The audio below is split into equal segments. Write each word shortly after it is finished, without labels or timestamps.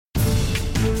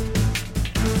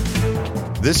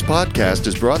This podcast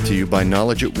is brought to you by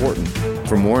Knowledge at Wharton.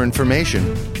 For more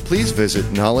information, please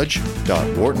visit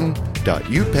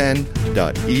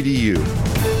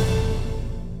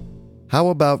knowledge.wharton.upenn.edu. How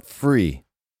about free?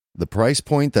 The price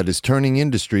point that is turning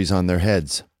industries on their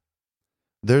heads.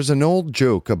 There's an old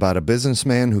joke about a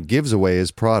businessman who gives away his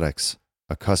products.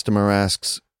 A customer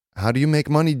asks, "How do you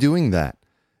make money doing that?"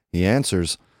 He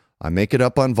answers, "I make it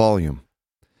up on volume."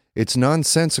 It's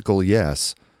nonsensical,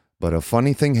 yes, but a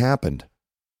funny thing happened.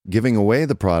 Giving away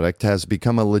the product has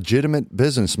become a legitimate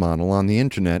business model on the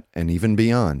internet and even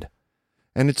beyond.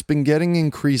 And it's been getting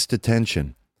increased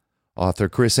attention. Author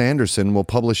Chris Anderson will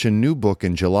publish a new book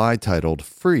in July titled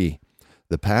Free: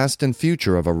 The Past and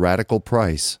Future of a Radical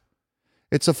Price.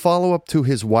 It's a follow-up to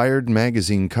his Wired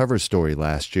magazine cover story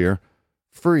last year,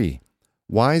 Free: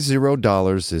 Why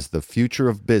 $0 is the Future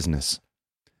of Business.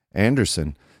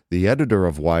 Anderson, the editor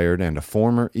of Wired and a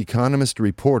former Economist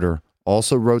reporter,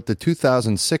 also wrote the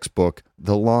 2006 book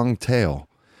The Long Tail,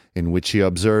 in which he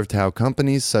observed how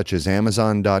companies such as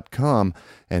Amazon.com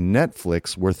and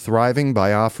Netflix were thriving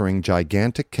by offering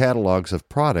gigantic catalogs of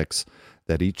products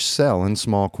that each sell in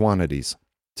small quantities.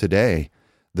 Today,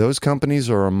 those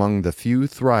companies are among the few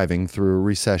thriving through a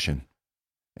recession.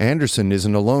 Anderson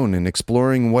isn't alone in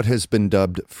exploring what has been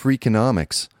dubbed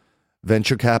Freakonomics.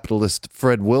 Venture capitalist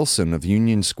Fred Wilson of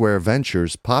Union Square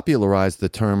Ventures popularized the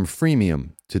term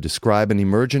freemium to describe an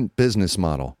emergent business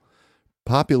model,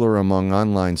 popular among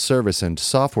online service and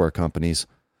software companies,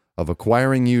 of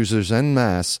acquiring users en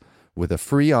masse with a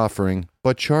free offering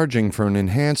but charging for an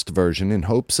enhanced version in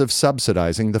hopes of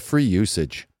subsidizing the free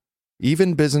usage.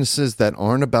 Even businesses that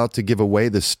aren't about to give away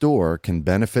the store can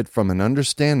benefit from an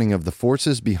understanding of the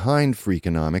forces behind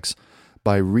Freakonomics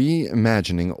by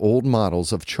reimagining old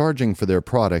models of charging for their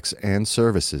products and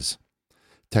services.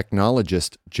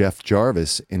 Technologist Jeff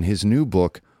Jarvis, in his new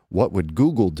book, What Would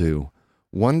Google Do?,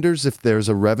 wonders if there's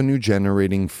a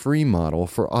revenue-generating free model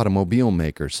for automobile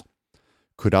makers.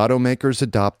 Could automakers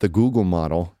adopt the Google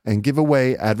model and give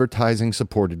away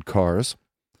advertising-supported cars?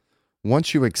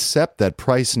 Once you accept that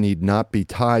price need not be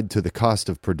tied to the cost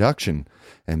of production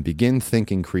and begin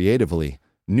thinking creatively,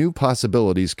 new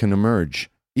possibilities can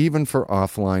emerge, even for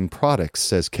offline products,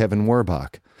 says Kevin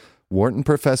Werbach, Wharton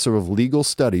Professor of Legal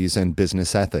Studies and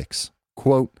Business Ethics.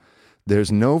 Quote,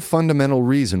 "There's no fundamental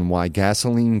reason why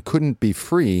gasoline couldn't be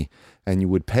free and you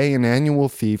would pay an annual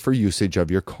fee for usage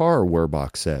of your car,"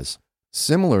 Werbach says.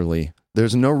 Similarly,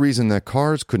 there's no reason that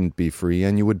cars couldn't be free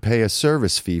and you would pay a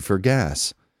service fee for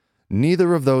gas.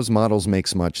 Neither of those models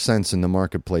makes much sense in the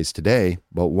marketplace today,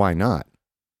 but why not?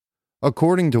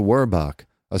 According to Werbach,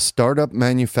 a startup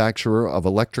manufacturer of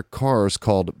electric cars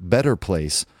called Better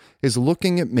Place is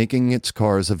looking at making its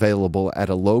cars available at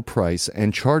a low price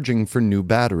and charging for new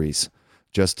batteries,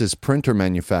 just as printer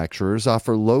manufacturers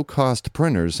offer low-cost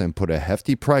printers and put a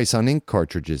hefty price on ink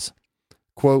cartridges.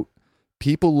 Quote,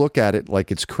 "People look at it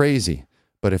like it's crazy,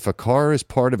 but if a car is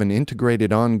part of an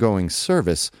integrated ongoing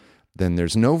service, then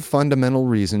there's no fundamental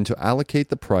reason to allocate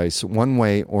the price one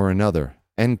way or another."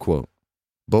 End quote.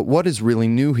 But what is really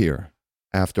new here?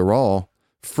 After all,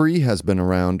 free has been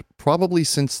around probably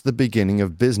since the beginning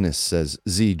of business, says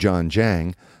Zhihong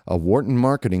Zhang, a Wharton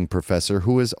marketing professor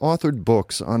who has authored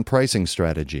books on pricing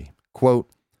strategy. Quote,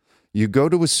 "You go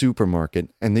to a supermarket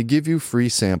and they give you free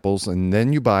samples and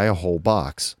then you buy a whole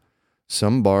box.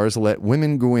 Some bars let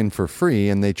women go in for free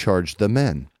and they charge the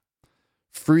men.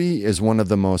 Free is one of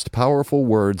the most powerful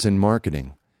words in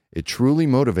marketing. It truly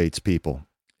motivates people.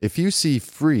 If you see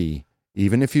free,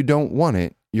 even if you don't want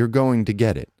it, you're going to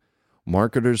get it.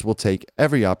 Marketers will take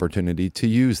every opportunity to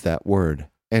use that word."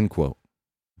 End quote.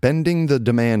 Bending the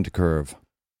demand curve.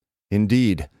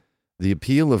 Indeed, the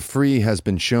appeal of free has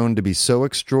been shown to be so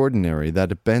extraordinary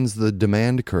that it bends the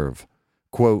demand curve.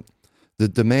 Quote, "The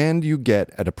demand you get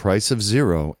at a price of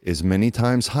 $0 is many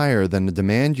times higher than the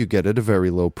demand you get at a very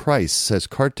low price," says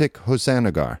Kartik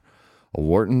Hosanagar, a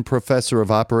Wharton professor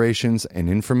of operations and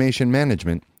information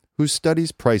management who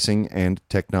studies pricing and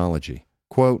technology.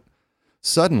 Quote,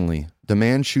 "Suddenly,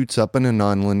 demand shoots up in a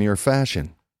nonlinear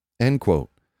fashion." End quote.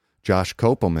 Josh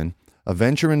Kopelman, a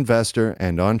venture investor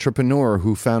and entrepreneur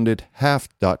who founded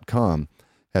Half.com,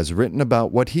 has written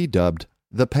about what he dubbed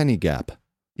the penny gap.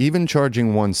 Even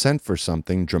charging 1 cent for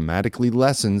something dramatically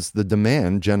lessens the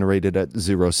demand generated at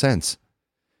 0 cents.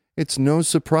 It's no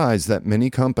surprise that many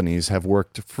companies have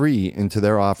worked free into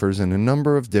their offers in a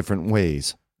number of different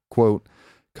ways. Quote,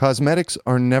 "Cosmetics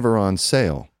are never on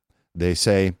sale. They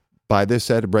say, buy this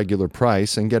at a regular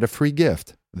price and get a free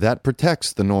gift. That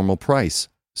protects the normal price,"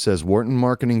 says Wharton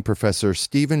marketing professor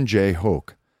Stephen J.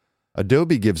 Hoke.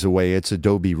 Adobe gives away its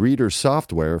Adobe Reader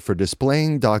software for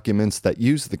displaying documents that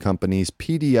use the company's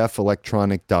PDF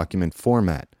electronic document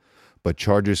format, but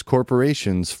charges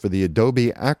corporations for the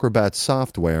Adobe Acrobat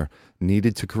software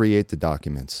needed to create the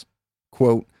documents.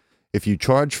 Quote, "If you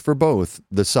charge for both,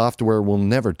 the software will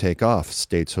never take off,"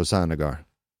 states Hosanagar.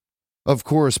 Of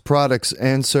course, products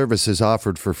and services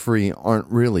offered for free aren't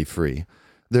really free.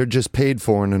 They're just paid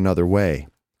for in another way.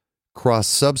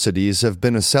 Cross-subsidies have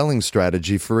been a selling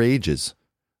strategy for ages.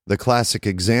 The classic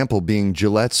example being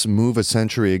Gillette's move a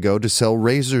century ago to sell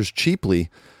razors cheaply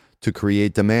to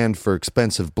create demand for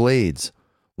expensive blades,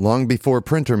 long before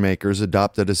printer makers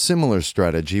adopted a similar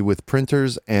strategy with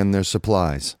printers and their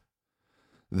supplies.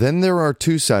 Then there are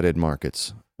two-sided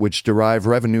markets, which derive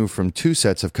revenue from two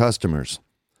sets of customers.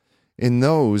 In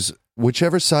those,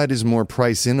 whichever side is more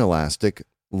price inelastic,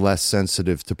 less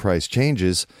sensitive to price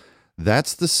changes,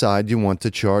 that's the side you want to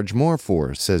charge more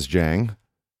for, says Zhang.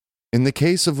 In the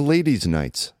case of ladies'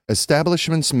 nights,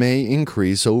 establishments may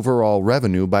increase overall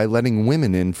revenue by letting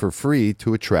women in for free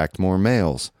to attract more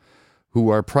males, who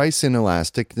are price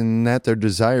inelastic in that their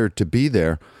desire to be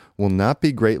there will not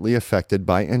be greatly affected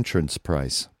by entrance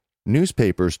price.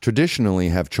 Newspapers traditionally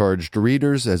have charged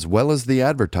readers as well as the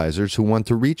advertisers who want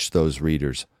to reach those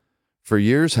readers. For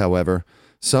years, however,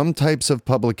 some types of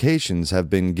publications have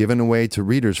been given away to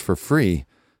readers for free,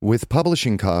 with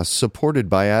publishing costs supported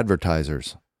by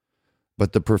advertisers.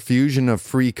 But the profusion of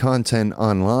free content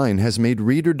online has made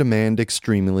reader demand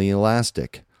extremely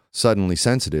elastic, suddenly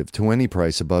sensitive to any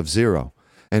price above zero,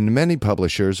 and many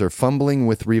publishers are fumbling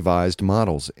with revised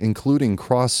models, including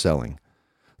cross-selling.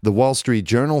 The Wall Street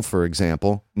Journal, for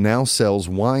example, now sells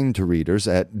wine to readers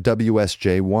at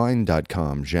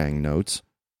wsjwine.com, Zhang notes.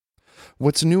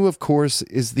 What's new, of course,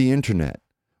 is the Internet,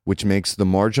 which makes the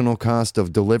marginal cost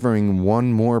of delivering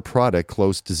one more product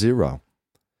close to zero.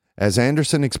 As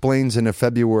Anderson explains in a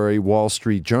February Wall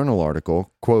Street Journal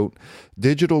article, quote,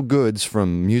 "Digital goods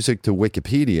from music to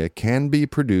Wikipedia can be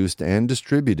produced and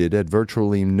distributed at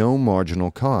virtually no marginal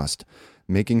cost,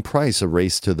 making price a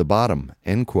race to the bottom,"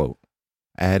 end quote.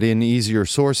 Add in easier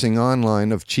sourcing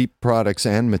online of cheap products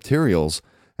and materials,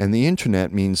 and the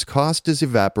Internet means cost is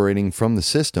evaporating from the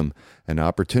system and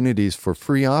opportunities for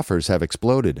free offers have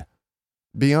exploded.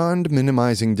 Beyond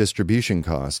minimizing distribution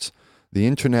costs, the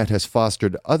Internet has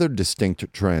fostered other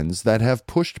distinct trends that have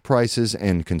pushed prices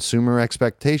and consumer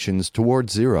expectations toward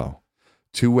zero.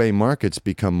 Two-way markets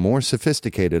become more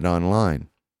sophisticated online.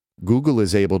 Google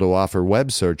is able to offer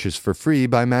web searches for free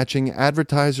by matching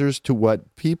advertisers to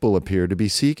what people appear to be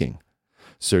seeking.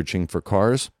 Searching for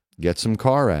cars, get some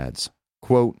car ads.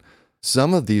 Quote,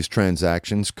 "Some of these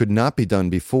transactions could not be done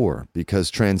before because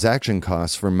transaction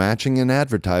costs for matching an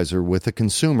advertiser with a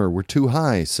consumer were too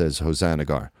high," says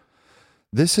Hosanagar.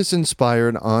 This has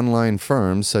inspired online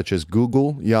firms such as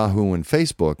Google, Yahoo, and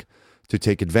Facebook to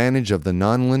take advantage of the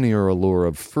nonlinear allure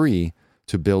of free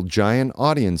to build giant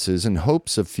audiences in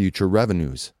hopes of future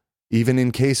revenues, even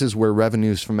in cases where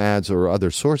revenues from ads or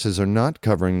other sources are not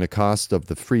covering the cost of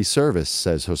the free service,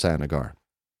 says Hosanagar.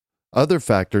 Other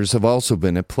factors have also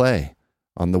been at play.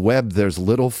 On the web, there's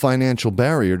little financial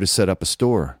barrier to set up a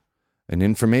store, an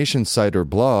information site or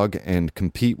blog, and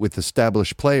compete with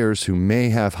established players who may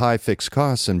have high fixed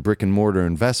costs and brick-and-mortar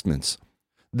investments.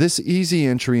 This easy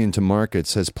entry into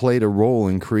markets has played a role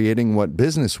in creating what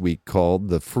Business Week called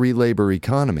the free labor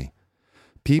economy.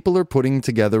 People are putting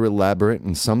together elaborate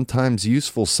and sometimes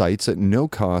useful sites at no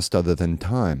cost other than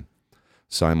time.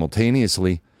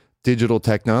 Simultaneously, digital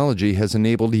technology has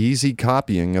enabled easy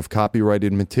copying of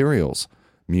copyrighted materials,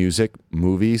 music,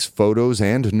 movies, photos,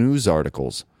 and news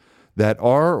articles that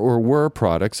are or were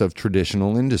products of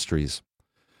traditional industries.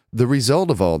 The result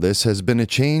of all this has been a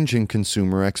change in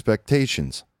consumer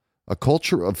expectations. A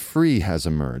culture of free has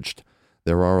emerged.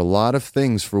 There are a lot of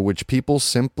things for which people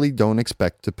simply don't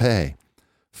expect to pay.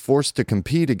 Forced to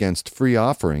compete against free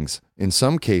offerings, in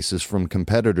some cases from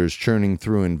competitors churning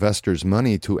through investors'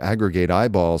 money to aggregate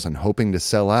eyeballs and hoping to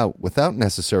sell out without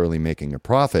necessarily making a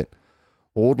profit,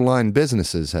 old-line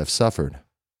businesses have suffered.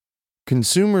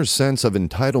 Consumers' sense of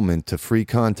entitlement to free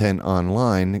content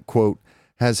online, quote,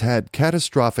 has had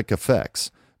catastrophic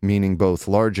effects, meaning both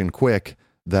large and quick,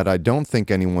 that I don't think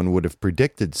anyone would have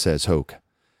predicted, says Hoke.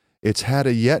 It's had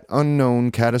a yet unknown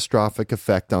catastrophic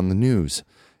effect on the news.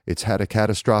 It's had a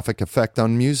catastrophic effect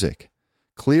on music.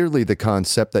 Clearly, the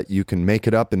concept that you can make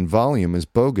it up in volume is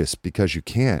bogus because you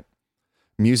can't.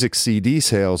 Music CD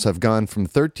sales have gone from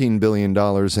 $13 billion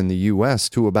in the U.S.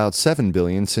 to about $7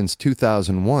 billion since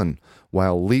 2001,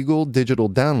 while legal digital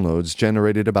downloads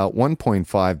generated about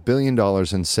 $1.5 billion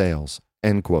in sales.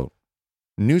 End quote.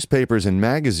 Newspapers and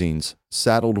magazines,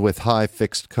 saddled with high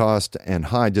fixed cost and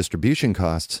high distribution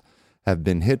costs, have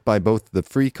been hit by both the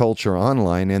free culture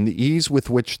online and the ease with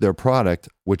which their product,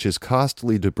 which is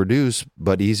costly to produce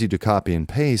but easy to copy and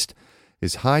paste,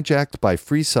 is hijacked by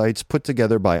free sites put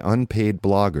together by unpaid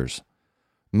bloggers.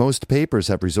 Most papers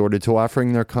have resorted to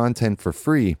offering their content for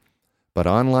free, but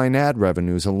online ad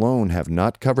revenues alone have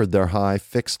not covered their high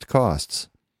fixed costs.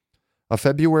 A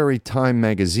February Time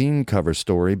magazine cover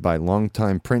story by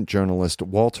longtime print journalist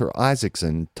Walter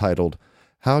Isaacson titled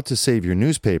 "How to Save Your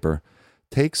Newspaper"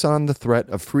 takes on the threat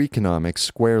of Freakonomics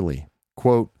squarely.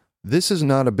 Quote, "This is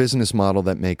not a business model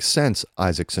that makes sense,"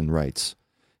 Isaacson writes.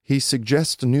 He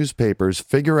suggests newspapers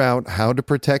figure out how to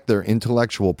protect their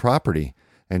intellectual property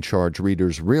and charge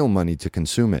readers real money to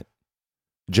consume it.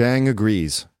 Zhang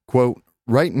agrees. Quote,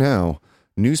 "Right now,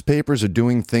 newspapers are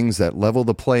doing things that level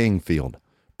the playing field,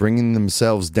 bringing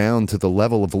themselves down to the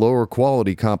level of lower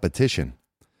quality competition.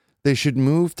 They should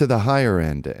move to the higher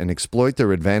end and exploit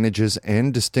their advantages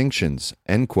and distinctions,"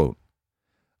 end quote.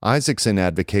 Isaacson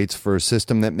advocates for a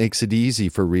system that makes it easy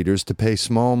for readers to pay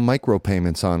small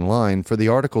micropayments online for the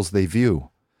articles they view.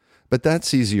 But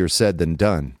that's easier said than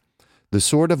done. The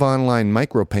sort of online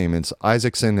micropayments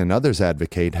Isaacson and others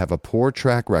advocate have a poor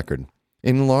track record,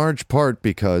 in large part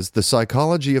because the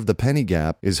psychology of the penny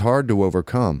gap is hard to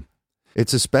overcome.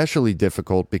 It's especially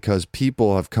difficult because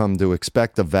people have come to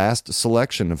expect a vast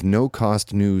selection of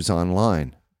no-cost news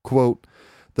online. Quote,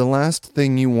 "The last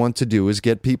thing you want to do is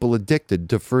get people addicted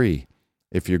to free.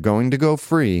 If you're going to go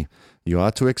free, you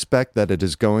ought to expect that it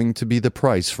is going to be the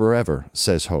price forever,"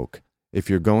 says Hoke. "If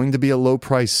you're going to be a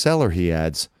low-price seller," he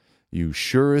adds, "you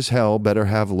sure as hell better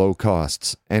have low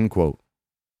costs," end quote.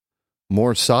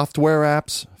 More software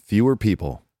apps, fewer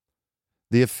people.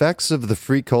 The effects of the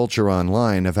free culture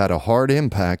online have had a hard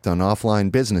impact on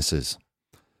offline businesses.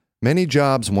 Many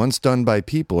jobs once done by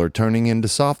people are turning into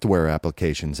software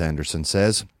applications, Anderson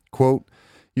says. Quote,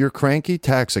 "Your cranky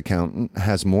tax accountant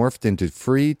has morphed into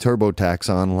free TurboTax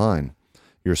Online.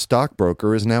 Your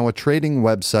stockbroker is now a trading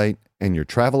website, and your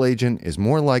travel agent is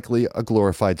more likely a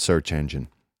glorified search engine."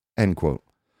 End quote.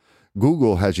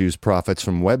 Google has used profits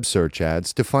from web search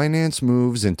ads to finance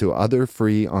moves into other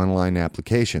free online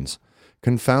applications,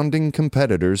 confounding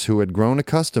competitors who had grown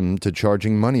accustomed to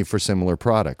charging money for similar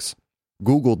products.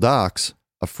 Google Docs,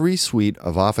 a free suite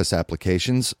of Office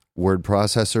applications, word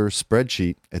processor,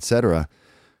 spreadsheet, etc.,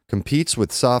 competes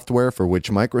with software for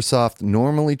which Microsoft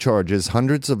normally charges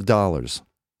hundreds of dollars.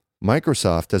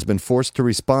 Microsoft has been forced to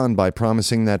respond by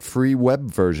promising that free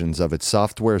web versions of its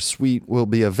software suite will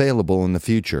be available in the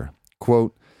future.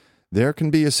 Quote, "There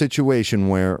can be a situation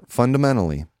where,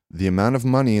 fundamentally, the amount of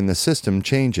money in the system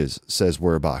changes," says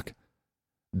Werbach.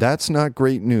 That's not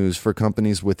great news for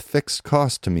companies with fixed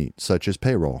costs to meet, such as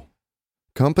payroll.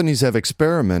 Companies have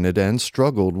experimented and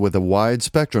struggled with a wide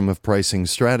spectrum of pricing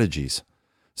strategies.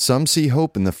 Some see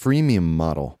hope in the freemium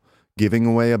model, giving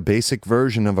away a basic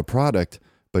version of a product,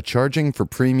 but charging for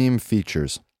premium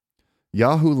features.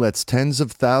 Yahoo lets tens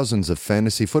of thousands of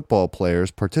fantasy football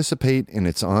players participate in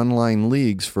its online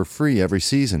leagues for free every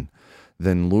season,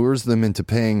 then lures them into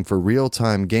paying for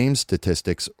real-time game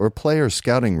statistics or player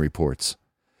scouting reports.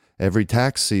 Every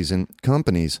tax season,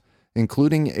 companies,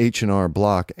 including H&R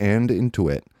Block and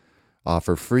Intuit,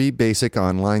 offer free basic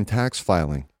online tax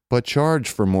filing, but charge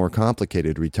for more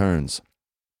complicated returns.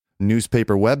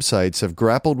 Newspaper websites have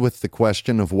grappled with the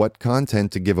question of what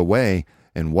content to give away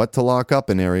and what to lock up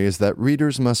in areas that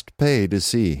readers must pay to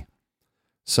see.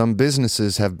 Some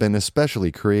businesses have been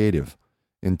especially creative.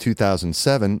 In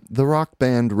 2007, the rock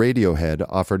band Radiohead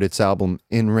offered its album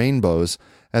In Rainbows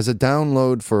as a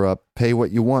download for a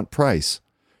pay-what-you-want price.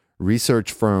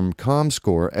 Research firm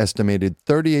Comscore estimated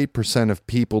 38% of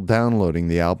people downloading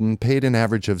the album paid an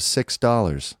average of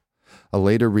 $6. A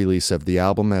later release of the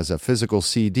album as a physical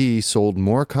CD sold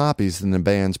more copies than the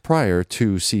band's prior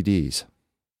 2 CDs.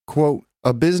 Quote,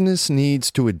 "A business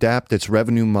needs to adapt its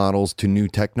revenue models to new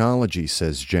technology,"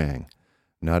 says Zhang.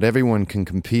 "Not everyone can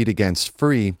compete against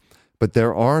free, but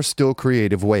there are still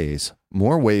creative ways,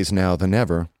 more ways now than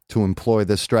ever, to employ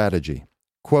this strategy."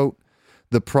 Quote,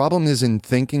 "The problem is in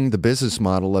thinking the business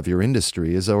model of your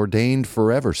industry is ordained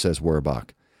forever," says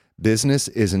Werbach. "Business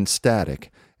isn't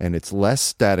static, and it's less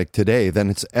static today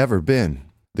than it's ever been.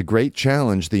 The great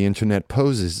challenge the internet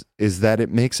poses is that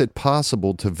it makes it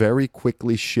possible to very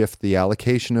quickly shift the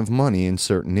allocation of money in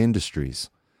certain industries.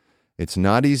 It's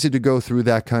not easy to go through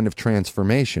that kind of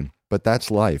transformation, but that's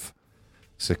life.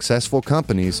 Successful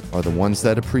companies are the ones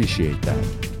that appreciate that."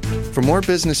 For more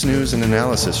business news and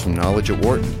analysis from Knowledge at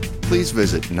Wharton, please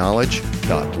visit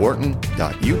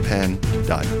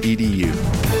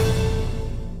knowledge.wharton.upenn.edu.